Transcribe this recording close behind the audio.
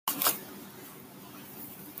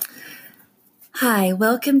Hi,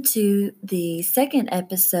 welcome to the second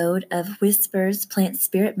episode of Whispers Plant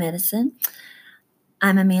Spirit Medicine.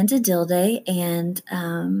 I'm Amanda Dilday, and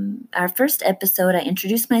our first episode, I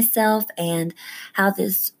introduced myself and how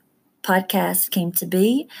this podcast came to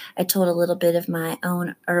be. I told a little bit of my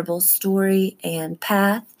own herbal story and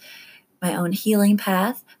path, my own healing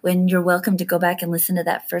path. When you're welcome to go back and listen to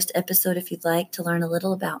that first episode if you'd like to learn a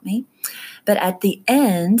little about me. But at the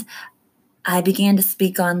end, I began to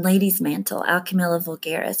speak on Lady's Mantle, Alchemilla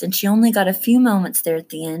vulgaris, and she only got a few moments there at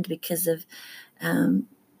the end because of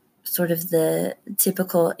sort of the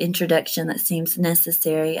typical introduction that seems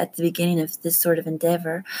necessary at the beginning of this sort of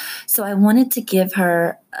endeavor. So I wanted to give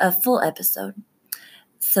her a full episode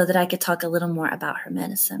so that I could talk a little more about her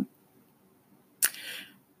medicine.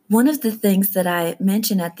 One of the things that I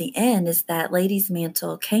mentioned at the end is that Lady's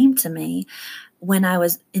Mantle came to me when I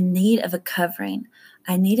was in need of a covering.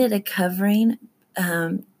 I needed a covering,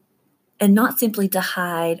 and not simply to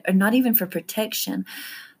hide or not even for protection,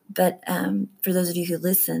 but for those of you who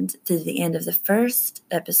listened to the end of the first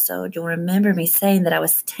episode, you'll remember me saying that I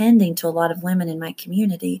was tending to a lot of women in my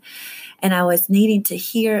community, and I was needing to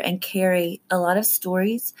hear and carry a lot of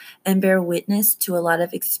stories and bear witness to a lot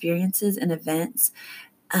of experiences and events.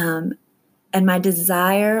 And my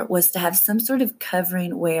desire was to have some sort of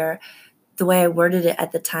covering where the way I worded it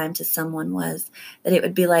at the time to someone was that it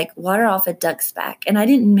would be like water off a duck's back. And I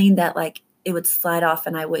didn't mean that like it would slide off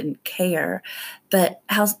and I wouldn't care, but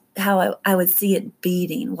how I would see it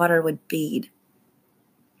beading, water would bead.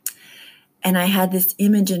 And I had this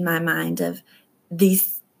image in my mind of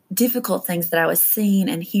these difficult things that I was seeing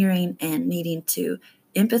and hearing and needing to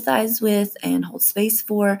empathize with and hold space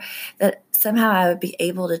for, that somehow I would be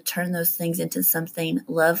able to turn those things into something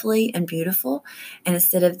lovely and beautiful. And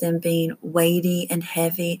instead of them being weighty and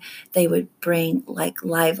heavy, they would bring like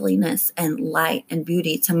liveliness and light and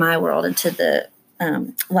beauty to my world and to the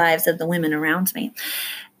lives of the women around me.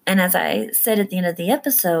 And as I said at the end of the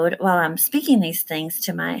episode, while I'm speaking these things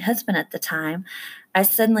to my husband at the time, I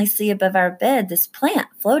suddenly see above our bed this plant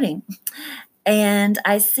floating. And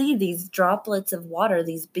I see these droplets of water,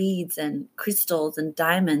 these beads and crystals and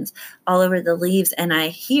diamonds all over the leaves. And I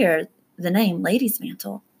hear the name Lady's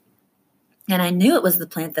Mantle. And I knew it was the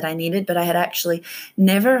plant that I needed, but I had actually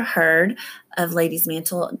never heard of Lady's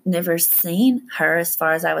Mantle, never seen her as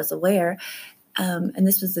far as I was aware. And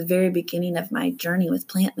this was the very beginning of my journey with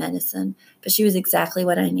plant medicine. But she was exactly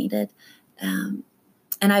what I needed.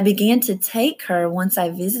 And I began to take her once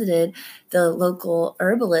I visited the local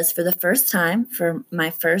herbalist for the first time for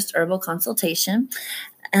my first herbal consultation.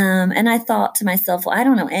 And I thought to myself, well, I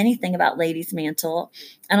don't know anything about Lady's Mantle.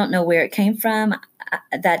 I don't know where it came from.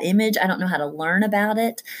 That image, I don't know how to learn about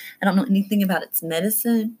it. I don't know anything about its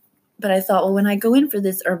medicine. But I thought, well, when I go in for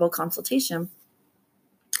this herbal consultation,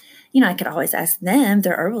 I could always ask them.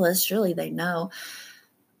 They're herbalists. Surely they know.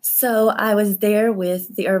 So I was there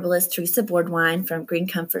with the herbalist Teresa Boardwine from Green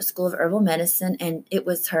Comfort School of Herbal Medicine, and it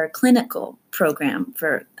was her clinical program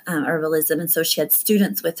for herbalism. And so she had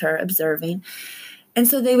students with her observing. And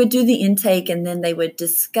so they would do the intake, and then they would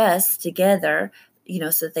discuss together,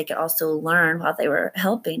 so that they could also learn while they were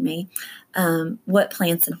helping me what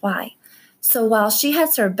plants and why. So while she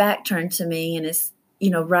has her back turned to me and is,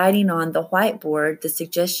 writing on the whiteboard the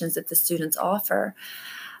suggestions that the students offer,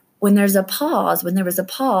 when there was a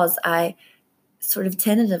pause, I sort of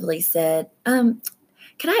tentatively said, can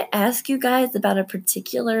I ask you guys about a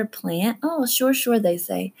particular plant? Oh, sure, they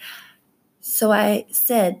say. So I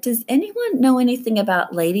said, does anyone know anything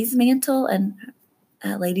about Lady's Mantle and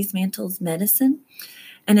Lady's Mantle's medicine?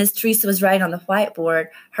 And as Teresa was writing on the whiteboard,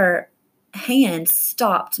 her hand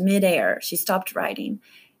stopped midair. She stopped writing.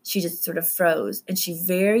 She just sort of froze. And she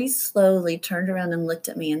very slowly turned around and looked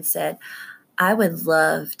at me and said, I would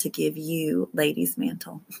love to give you Lady's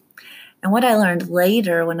Mantle. And what I learned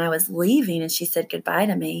later when I was leaving and she said goodbye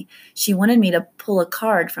to me, she wanted me to pull a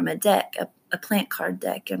card from a deck, a plant card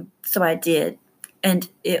deck. And so I did. And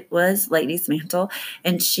it was Lady's Mantle.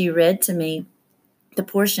 And she read to me the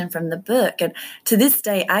portion from the book. And to this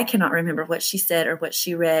day, I cannot remember what she said or what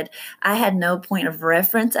she read. I had no point of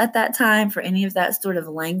reference at that time for any of that sort of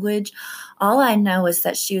language. All I know is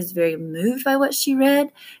that she was very moved by what she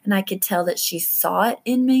read, and I could tell that she saw it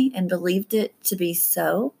in me and believed it to be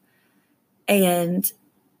so. And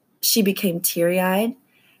she became teary-eyed,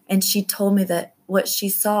 and she told me that what she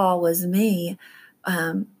saw was me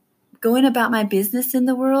going about my business in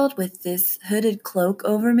the world with this hooded cloak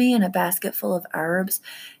over me and a basket full of herbs,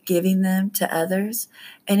 giving them to others.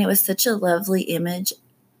 And it was such a lovely image.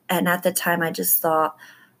 And at the time, I just thought,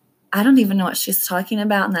 I don't even know what she's talking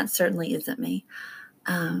about, and that certainly isn't me.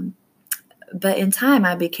 But in time,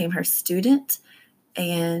 I became her student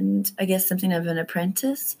and I guess something of an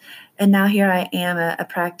apprentice. And now here I am, a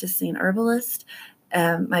practicing herbalist.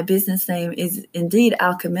 My business name is indeed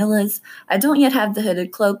Alchemillas. I don't yet have the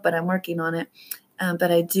hooded cloak, but I'm working on it.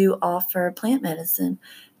 But I do offer plant medicine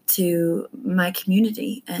to my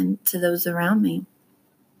community and to those around me.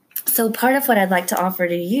 So part of what I'd like to offer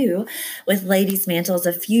to you with Lady's Mantle is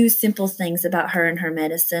a few simple things about her and her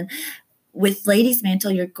medicine. With Lady's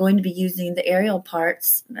Mantle, you're going to be using the aerial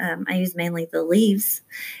parts. I use mainly the leaves,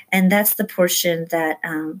 and that's the portion that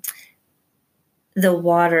the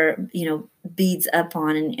water, beads up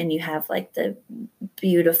on, and you have like the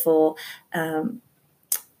beautiful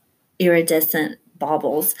iridescent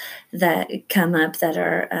baubles that come up that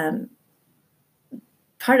are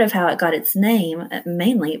part of how it got its name,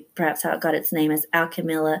 mainly perhaps how it got its name as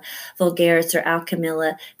Alchemilla vulgaris, or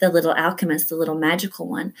Alchemilla, the little alchemist, the little magical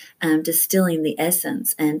one, distilling the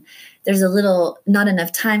essence. And there's not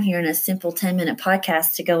enough time here in a simple 10-minute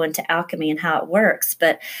podcast to go into alchemy and how it works.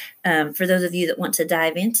 But for those of you that want to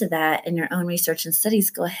dive into that in your own research and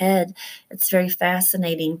studies, go ahead. It's very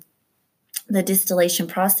fascinating, the distillation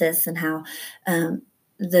process and how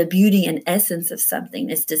the beauty and essence of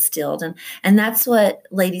something is distilled. And that's what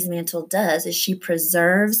Lady's Mantle does, is she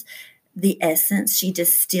preserves the essence. She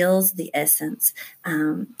distills the essence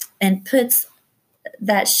and puts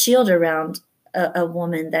that shield around a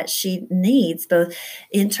woman that she needs, both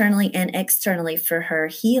internally and externally, for her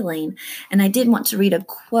healing. And I did want to read a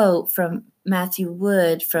quote from Matthew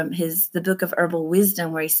Wood from the Book of Herbal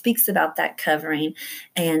Wisdom, where he speaks about that covering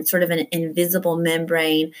and sort of an invisible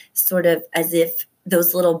membrane, sort of as if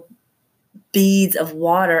those little beads of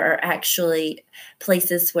water are actually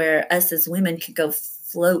places where us as women could go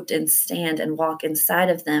float and stand and walk inside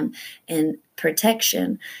of them in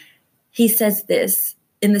protection. He says this: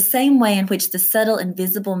 in the same way in which the subtle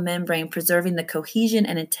invisible membrane preserving the cohesion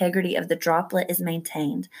and integrity of the droplet is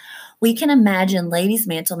maintained, we can imagine Lady's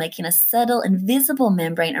Mantle making a subtle invisible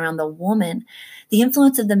membrane around the woman. The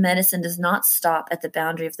influence of the medicine does not stop at the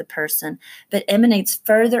boundary of the person, but emanates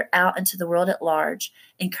further out into the world at large,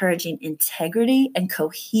 encouraging integrity and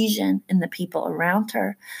cohesion in the people around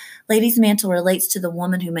her. Lady's Mantle relates to the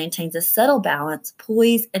woman who maintains a subtle balance,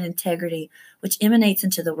 poise, and integrity, which emanates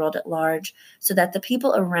into the world at large, so that the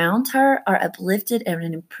people around her are uplifted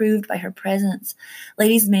and improved by her presence.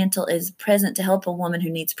 Lady's Mantle is present to help a woman who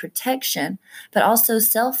needs protection, but also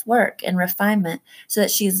self-work and refinement, so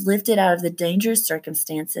that she is lifted out of the dangerous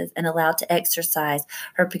circumstances and allowed to exercise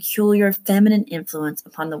her peculiar feminine influence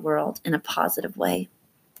upon the world in a positive way.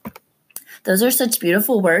 Those are such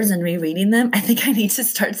beautiful words, and rereading them, I think I need to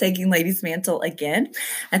start taking Lady's Mantle again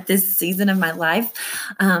at this season of my life.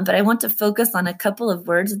 But I want to focus on a couple of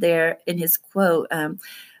words there in his quote,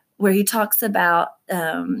 where he talks about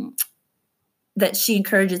that she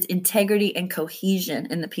encourages integrity and cohesion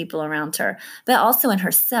in the people around her, but also in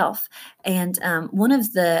herself. And one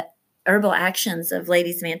of the herbal actions of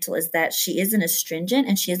Lady's Mantle is that she is an astringent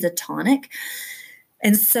and she is a tonic.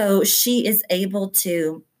 And so she is able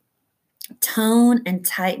to tone and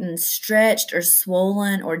tighten stretched or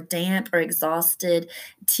swollen or damp or exhausted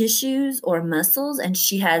tissues or muscles. And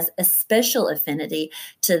she has a special affinity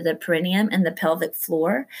to the perineum and the pelvic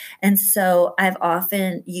floor. And so I've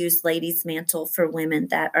often used Lady's Mantle for women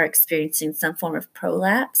that are experiencing some form of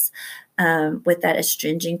prolapse with that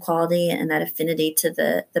astringent quality and that affinity to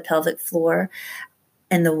the pelvic floor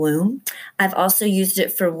and the womb. I've also used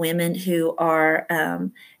it for women who are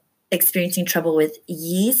experiencing trouble with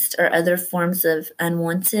yeast or other forms of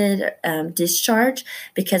unwanted discharge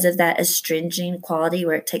because of that astringent quality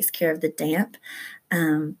where it takes care of the damp.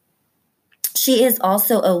 She is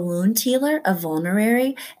also a wound healer, a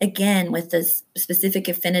vulnerary, again, with this specific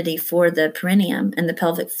affinity for the perineum and the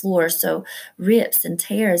pelvic floor. So rips and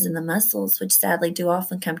tears in the muscles, which sadly do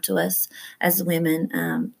often come to us as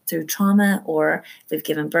women through trauma, or if we've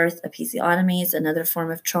given birth, episiotomy is another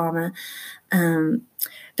form of trauma.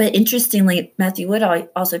 But interestingly, Matthew Wood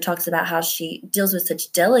also talks about how she deals with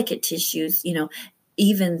such delicate tissues,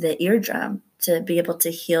 even the eardrum, to be able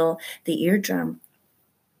to heal the eardrum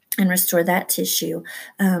and restore that tissue.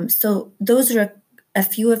 So those are a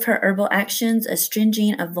few of her herbal actions: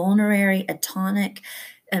 astringent, a vulnerary, a tonic.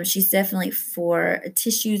 She's definitely for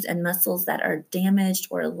tissues and muscles that are damaged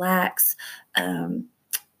or lax and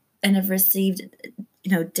have received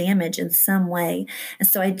damage in some way. And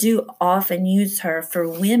so I do often use her for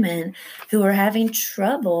women who are having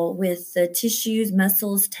trouble with the tissues,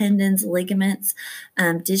 muscles, tendons, ligaments,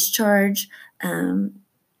 discharge,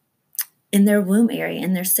 in their womb area,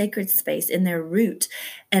 in their sacred space, in their root.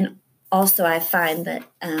 And also, I find that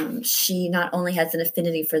she not only has an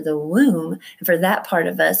affinity for the womb and for that part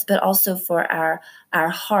of us, but also for our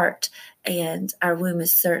heart. And our womb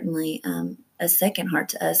is certainly a second heart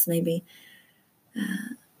to us, maybe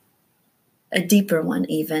a deeper one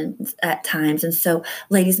even at times. And so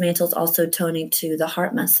Lady's Mantle is also toning to the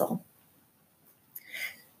heart muscle.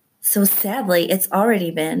 So sadly, it's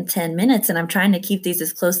already been 10 minutes, and I'm trying to keep these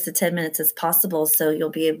as close to 10 minutes as possible so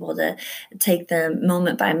you'll be able to take them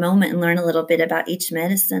moment by moment and learn a little bit about each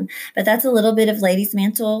medicine. But that's a little bit of Lady's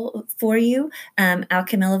Mantle for you.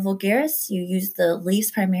 Alchemilla vulgaris, you use the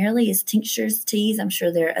leaves primarily as tinctures, teas. I'm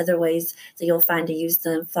sure there are other ways that you'll find to use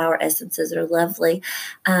them. Flower essences are lovely.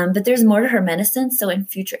 But there's more to her medicine, so in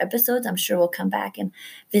future episodes, I'm sure we'll come back and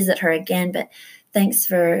visit her again. But thanks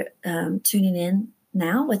for tuning in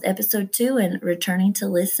now with episode 2 and returning to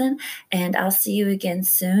listen. And I'll see you again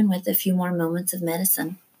soon with a few more moments of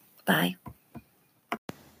medicine. Bye.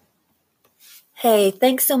 Hey,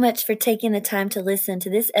 thanks so much for taking the time to listen to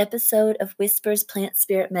this episode of Whispers Plant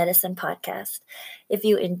Spirit Medicine podcast. If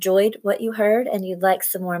you enjoyed what you heard and you'd like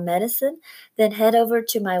some more medicine, then head over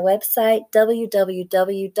to my website,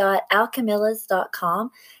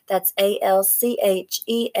 www.alchemillas.com. That's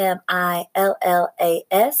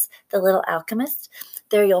ALCHEMILLAS, The Little Alchemist.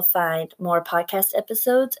 There you'll find more podcast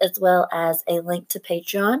episodes as well as a link to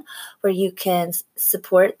Patreon where you can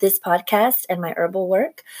support this podcast and my herbal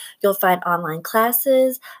work. You'll find online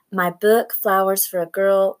classes, my book, Flowers for a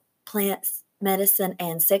Girl, Plants, Medicine,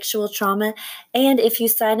 and Sexual Trauma. And if you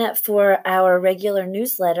sign up for our regular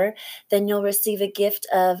newsletter, then you'll receive a gift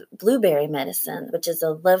of blueberry medicine, which is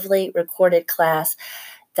a lovely recorded class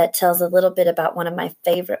that tells a little bit about one of my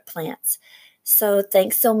favorite plants. So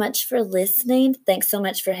thanks so much for listening. Thanks so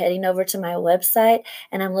much for heading over to my website.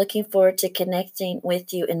 And I'm looking forward to connecting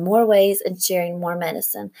with you in more ways and sharing more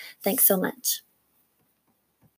medicine. Thanks so much.